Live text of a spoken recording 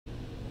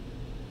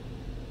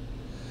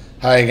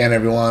Hi again,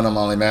 everyone. I'm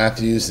Ollie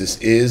Matthews. This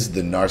is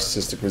the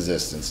Narcissistic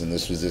Resistance, and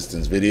this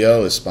resistance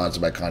video is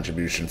sponsored by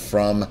contribution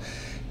from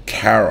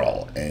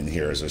Carol. And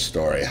here's her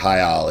story.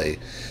 Hi, Ollie.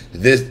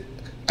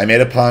 I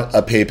made a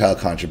PayPal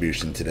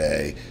contribution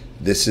today.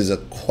 This is a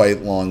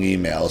quite long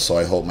email, so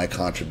I hope my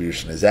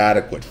contribution is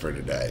adequate for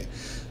today.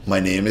 My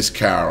name is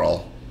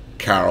Carol.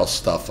 Carol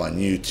Stuff on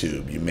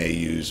YouTube. You may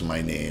use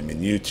my name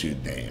and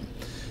YouTube name.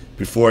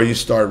 Before you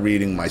start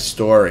reading my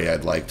story,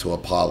 I'd like to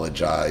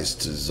apologize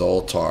to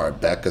Zoltar,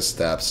 Becca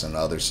Steps, and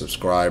other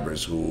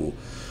subscribers who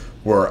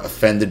were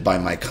offended by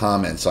my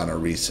comments on a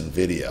recent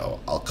video.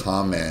 I'll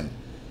comment,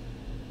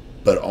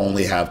 but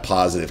only have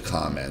positive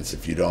comments.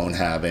 If you don't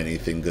have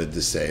anything good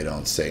to say,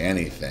 don't say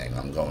anything.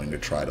 I'm going to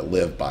try to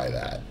live by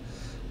that.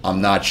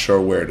 I'm not sure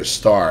where to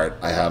start.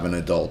 I have an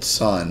adult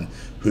son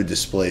who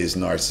displays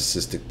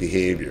narcissistic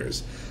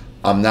behaviors.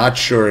 I'm not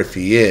sure if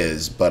he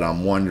is, but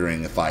I'm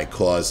wondering if I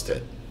caused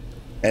it.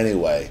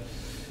 Anyway,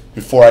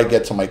 before I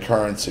get to my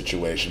current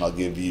situation, I'll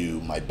give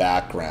you my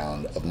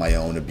background of my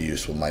own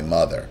abuse with my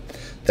mother.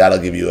 That'll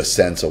give you a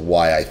sense of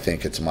why I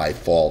think it's my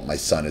fault my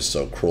son is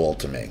so cruel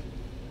to me.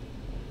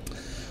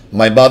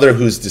 My mother,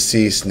 who's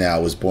deceased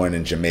now, was born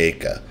in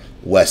Jamaica,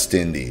 West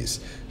Indies.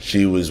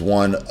 She was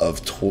one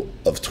of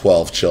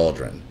 12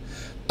 children.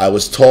 I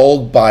was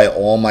told by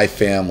all my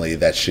family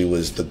that she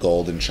was the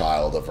golden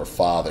child of her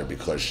father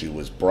because she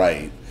was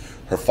bright.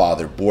 Her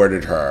father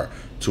boarded her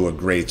to a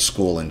great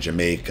school in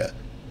Jamaica.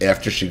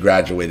 After she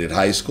graduated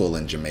high school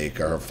in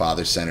Jamaica, her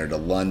father sent her to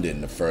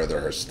London to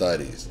further her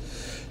studies.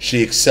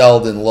 She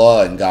excelled in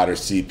law and got her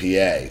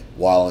CPA.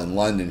 While in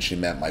London, she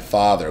met my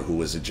father, who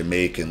was a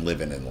Jamaican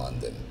living in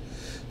London.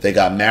 They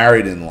got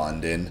married in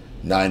London.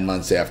 9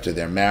 months after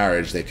their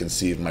marriage, they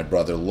conceived my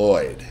brother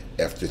Lloyd.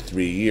 After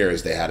 3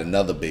 years, they had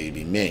another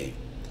baby, me.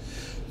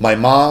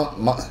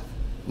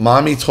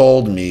 Mommy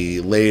told me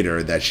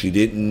later that she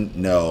didn't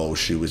know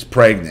she was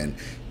pregnant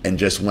and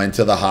just went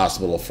to the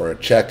hospital for a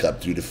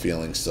checkup due to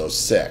feeling so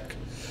sick.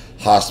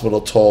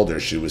 Hospital told her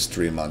she was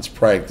 3 months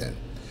pregnant.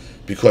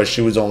 Because she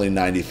was only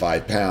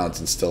 95 pounds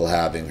and still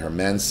having her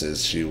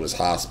menses, she was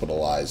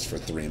hospitalized for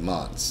 3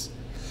 months.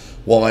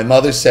 Well, my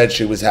mother said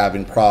she was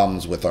having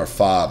problems with our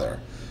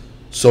father.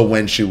 So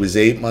when she was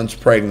 8 months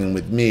pregnant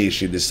with me,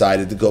 she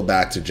decided to go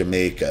back to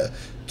Jamaica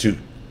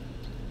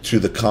to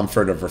the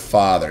comfort of her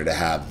father to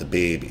have the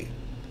baby.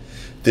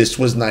 This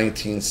was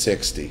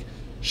 1960.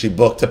 She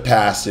booked a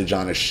passage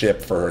on a ship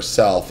for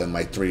herself and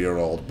my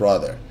 3-year-old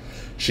brother.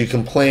 She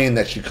complained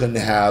that she couldn't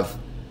have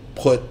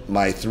put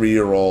my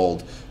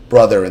 3-year-old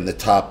brother in the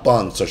top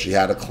bunk, so she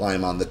had to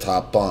climb on the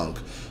top bunk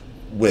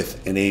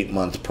with an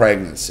 8-month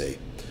pregnancy.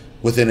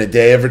 Within a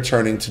day of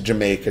returning to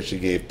Jamaica, she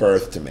gave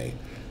birth to me.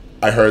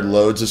 I heard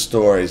loads of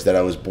stories that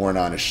I was born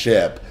on a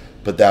ship,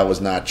 but that was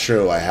not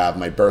true. I have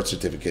my birth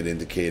certificate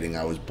indicating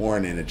I was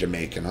born in a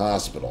Jamaican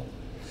hospital.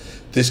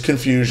 This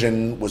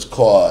confusion was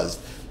caused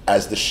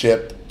as the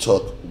ship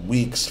took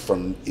weeks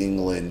from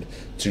England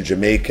to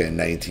Jamaica in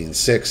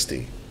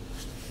 1960.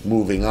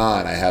 Moving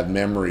on, I have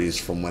memories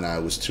from when I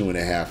was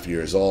 2.5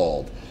 years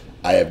old.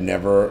 I have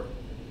never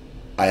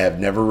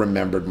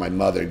remembered my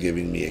mother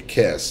giving me a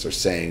kiss or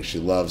saying she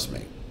loves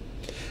me.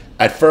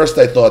 At first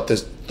I thought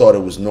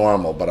it was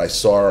normal, but I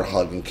saw her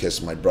hug and kiss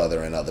my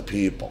brother and other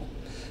people.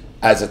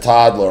 As a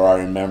toddler, I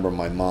remember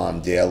my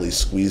mom daily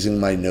squeezing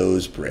my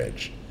nose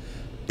bridge.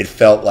 It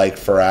felt like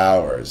for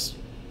hours.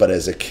 But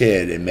as a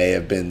kid, it may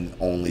have been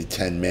only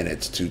 10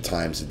 minutes 2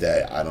 times a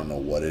day. I don't know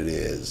what it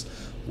is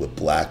with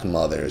black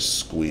mothers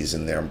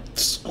squeezing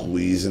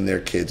their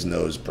kids'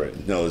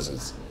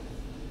 noses.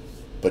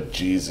 But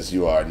Jesus,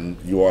 you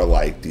are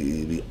like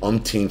the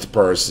umpteenth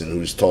person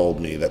who's told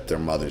me that their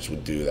mothers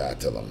would do that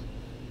to them.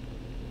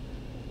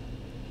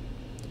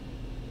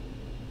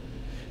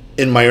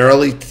 In my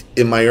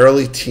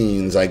early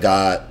teens, it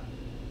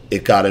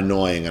got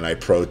annoying and I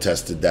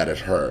protested that it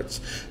hurts,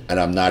 and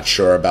I'm not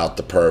sure about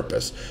the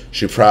purpose.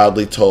 She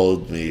proudly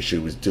told me she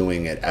was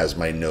doing it as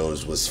my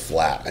nose was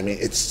flat. I mean,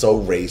 it's so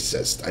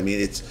racist. I mean,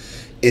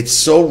 it's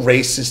so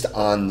racist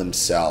on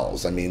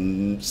themselves. I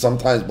mean,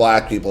 sometimes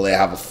black people, they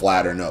have a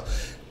flatter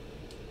nose,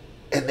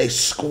 and they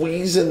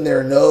squeeze in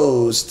their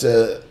nose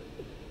to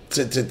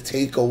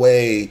take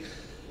away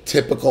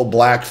typical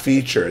black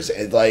features.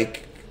 And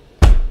like,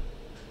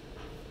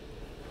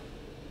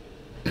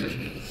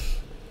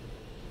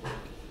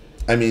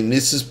 I mean,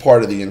 this is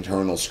part of the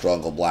internal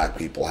struggle black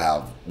people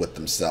have with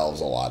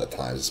themselves a lot of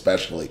times,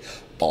 especially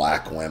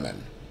black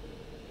women.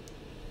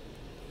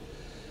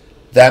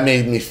 That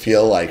made me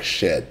feel like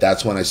shit.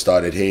 That's when I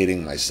started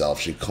hating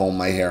myself. She combed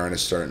my hair in a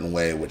certain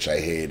way, which I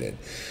hated.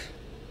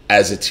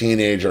 As a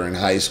teenager in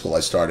high school,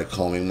 I started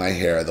combing my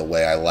hair the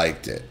way I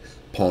liked it,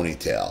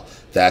 ponytail.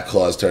 That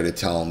caused her to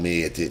tell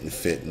me it didn't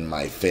fit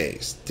my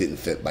face.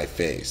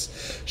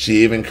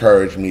 She even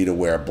encouraged me to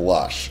wear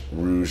blush,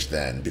 rouge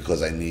then,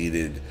 because I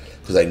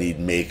need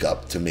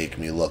makeup to make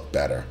me look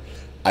better.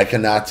 I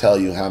cannot tell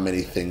you how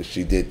many things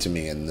she did to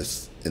me in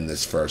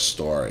this first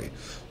story.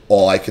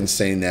 All I can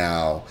say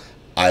now,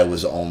 I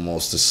was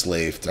almost a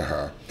slave to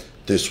her.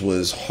 This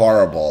was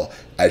horrible,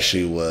 as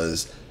she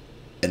was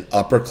An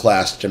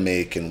upper-class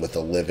Jamaican with a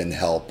live-in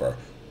helper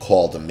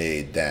called a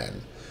maid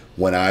then.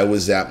 When I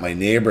was at my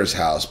neighbor's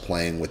house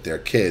playing with their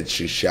kids,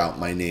 she'd shout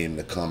my name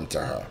to come to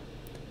her.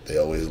 They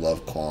always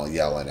love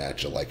yelling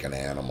at you like an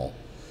animal.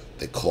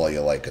 They call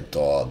you like a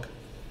dog.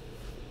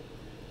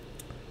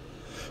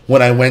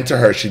 When I went to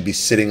her, she'd be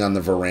sitting on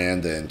the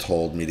veranda and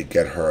told me to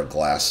get her a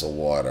glass of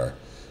water.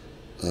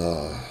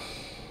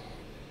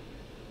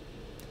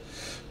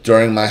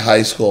 During my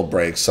high school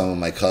break, some of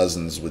my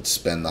cousins would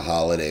spend the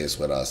holidays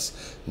with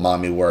us.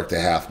 Mommy worked a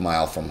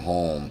half-mile from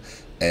home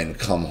and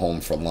come home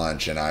for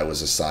lunch, and I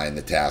was assigned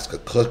the task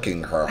of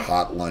cooking her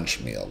hot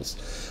lunch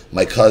meals.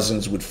 My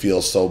cousins would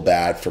feel so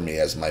bad for me,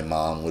 as my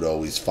mom would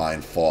always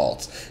find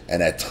faults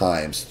and at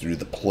times threw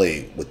the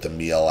plate with the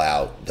meal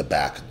out the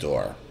back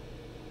door.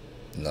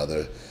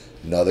 Another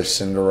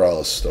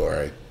Cinderella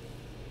story.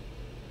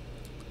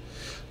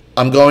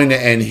 I'm going to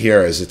end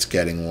here as it's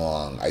getting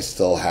long. I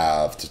still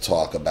have to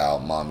talk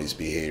about Mommy's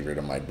behavior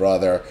to my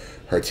brother,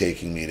 her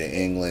taking me to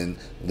England,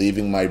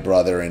 leaving my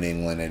brother in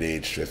England at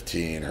age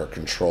 15, her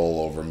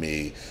control over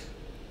me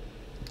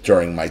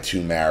during my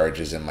 2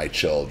 marriages and my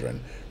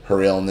children,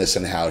 her illness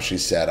and how she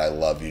said, "I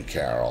love you,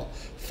 Carol,"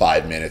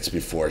 5 minutes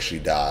before she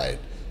died.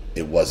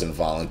 It wasn't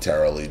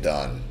voluntarily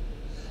done.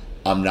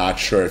 I'm not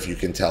sure if you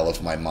can tell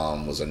if my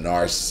mom was a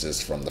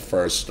narcissist from the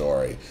first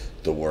story.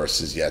 The worst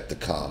is yet to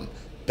come.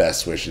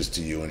 Best wishes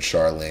to you and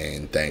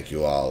Charlene. Thank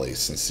you, Ollie.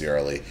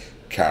 Sincerely,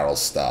 Carol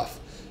Stuff.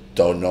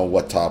 Don't know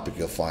what topic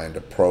you'll find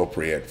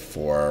appropriate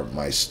for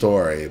my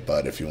story,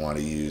 but if you want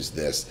to use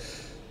this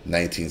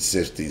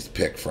 1960s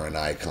pick for an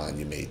icon,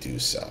 you may do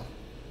so.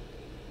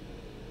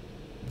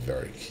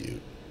 Very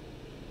cute.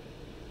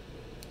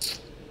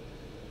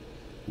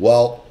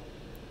 Well,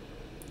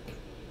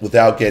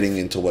 without getting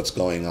into what's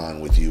going on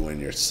with you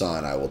and your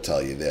son, I will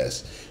tell you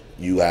this.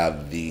 You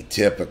have the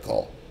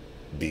typical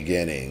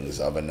beginnings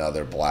of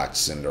another black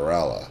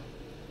Cinderella.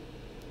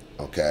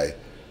 Okay?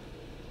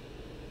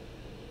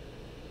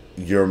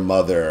 Your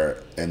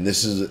mother, and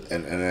this is,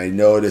 and I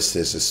notice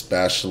this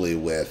especially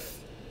with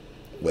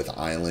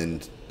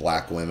island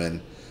black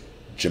women,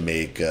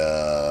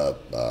 Jamaica,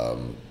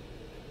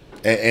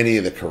 any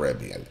of the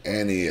Caribbean,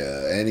 any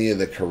of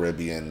the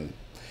Caribbean,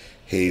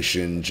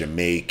 Haitian,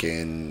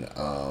 Jamaican,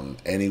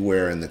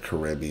 anywhere in the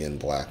Caribbean,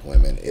 black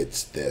women,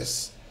 it's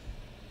this.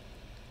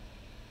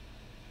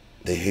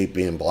 They hate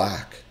being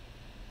black.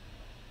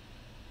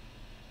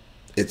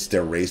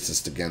 They're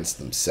racist against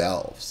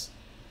themselves.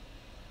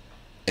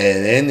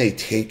 And then they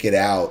take it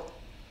out,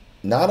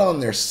 not on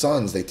their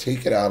sons, they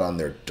take it out on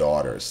their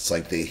daughters. It's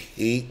like they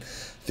hate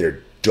their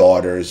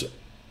daughters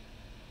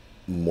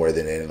more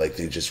than any, like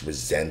they just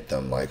resent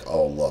them, like,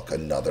 oh, look,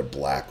 another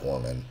black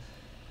woman.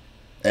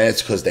 And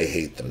it's because they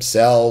hate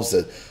themselves.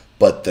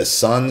 But the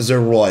sons are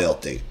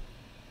royalty.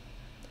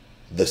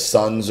 The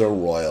sons are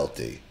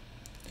royalty.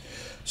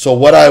 So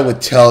what I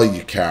would tell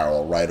you,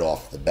 Carol, right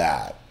off the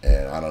bat,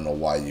 and I don't know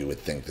why you would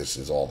think this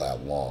is all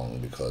that long,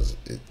 because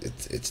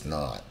it's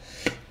not,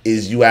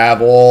 is you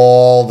have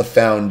all the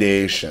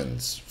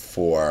foundations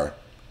for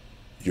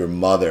your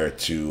mother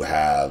to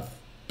have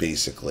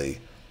basically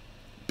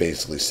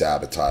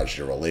sabotaged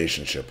your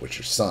relationship with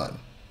your son.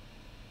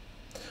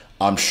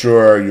 I'm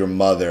sure your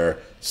mother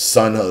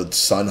son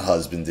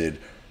husbanded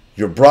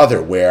your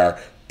brother, where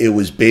it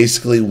was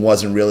basically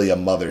wasn't really a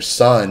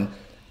mother-son.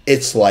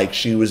 It's like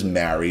she was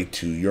married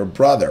to your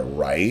brother,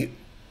 right?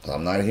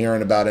 I'm not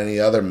hearing about any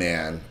other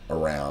man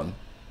around.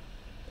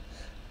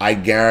 I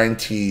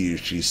guarantee you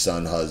she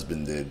son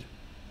husbanded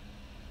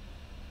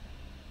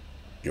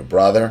your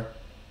brother.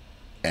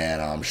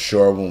 And I'm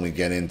sure when we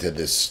get into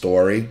this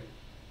story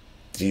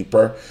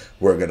deeper,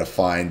 we're going to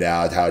find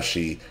out how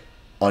she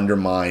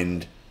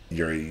undermined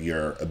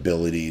your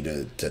ability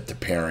to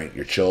parent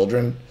your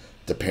children,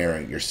 to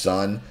parent your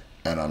son.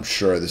 And I'm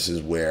sure this is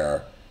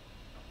where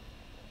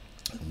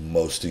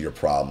most of your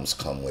problems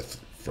come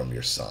from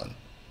your son.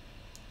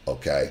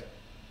 Okay?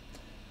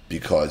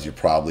 Because you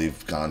probably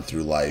have gone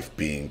through life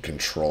being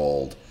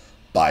controlled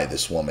by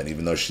this woman,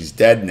 even though she's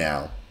dead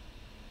now.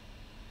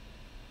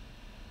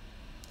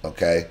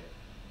 Okay?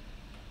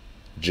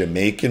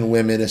 Jamaican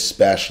women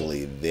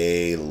especially,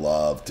 they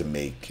love to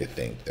make you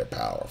think they're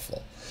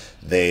powerful.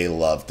 They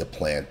love to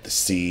plant the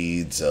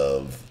seeds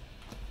of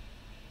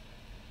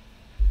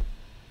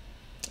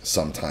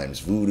sometimes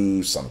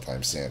voodoo,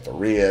 sometimes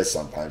Santeria,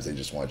 sometimes they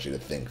just want you to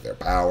think they're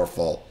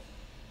powerful.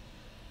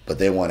 But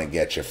they want to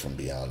get you from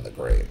beyond the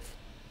grave.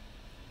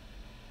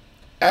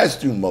 As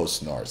do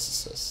most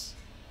narcissists.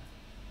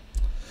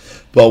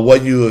 But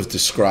what you have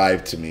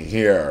described to me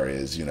here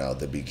is,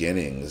 the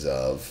beginnings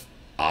of,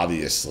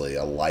 obviously,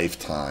 a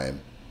lifetime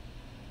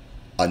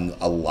of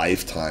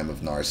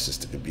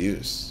narcissistic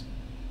abuse.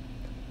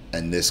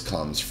 And this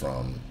comes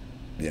from,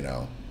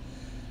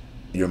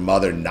 your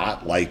mother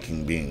not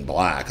liking being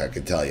black. I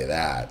can tell you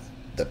that.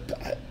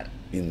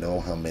 You know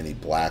how many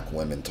black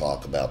women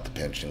talk about the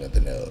pinching of the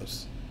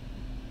nose,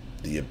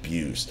 the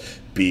abuse,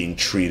 being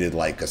treated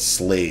like a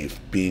slave,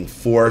 being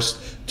forced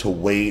to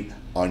wait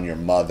on your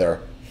mother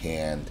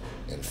hand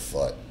and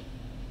foot.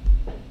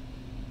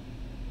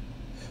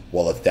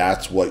 Well, if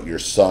that's what your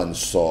son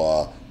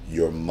saw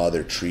your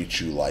mother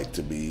treat you like,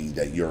 to be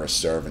that you're a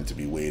servant to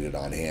be waited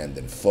on hand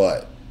and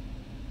foot,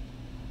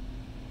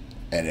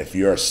 and if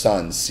your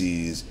son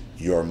sees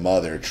your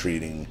mother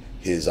treating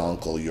his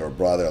uncle, your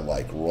brother,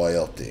 like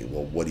royalty,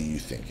 well, what do you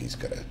think he's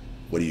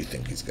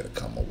gonna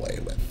come away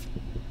with?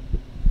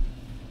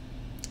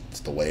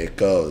 It's the way it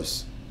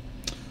goes.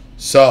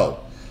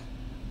 So,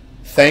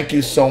 thank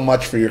you so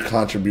much for your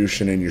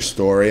contribution and your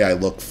story. I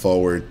look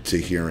forward to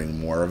hearing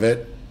more of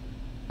it.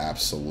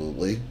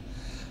 Absolutely.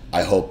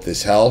 I hope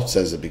this helps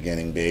as a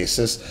beginning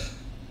basis.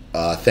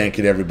 Thank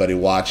you to everybody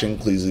watching.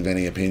 Please leave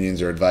any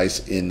opinions or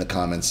advice in the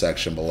comment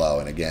section below.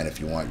 And again, if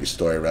you want your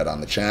story read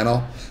on the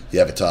channel, you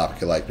have a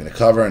topic you'd like me to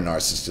cover, a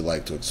narcissist you'd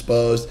like to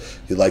expose,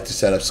 you'd like to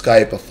set up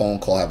Skype, a phone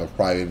call, have a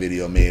private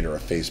video made, or a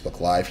Facebook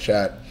live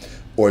chat,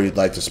 or you'd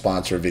like to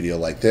sponsor a video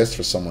like this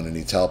for someone who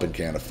needs help and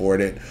can't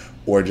afford it,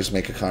 or just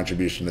make a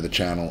contribution to the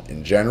channel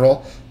in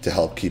general to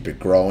help keep it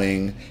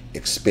growing,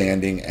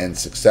 expanding, and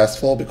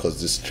successful,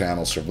 because this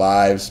channel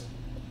survives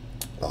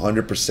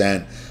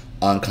 100%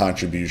 on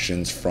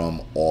contributions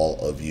from all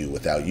of you.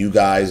 Without you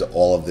guys,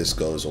 all of this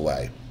goes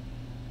away.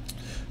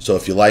 So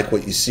if you like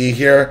what you see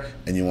here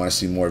and you want to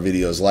see more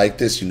videos like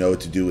this, you know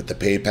what to do with the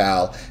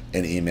PayPal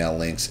and email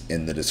links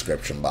in the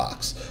description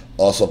box.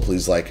 Also,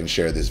 please like and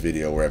share this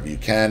video wherever you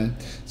can.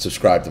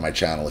 Subscribe to my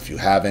channel if you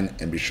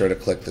haven't, and be sure to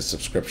click the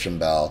subscription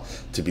bell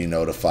to be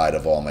notified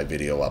of all my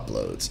video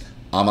uploads.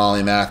 I'm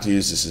Ollie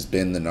Matthews. This has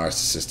been the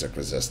Narcissistic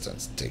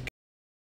Resistance. Take care.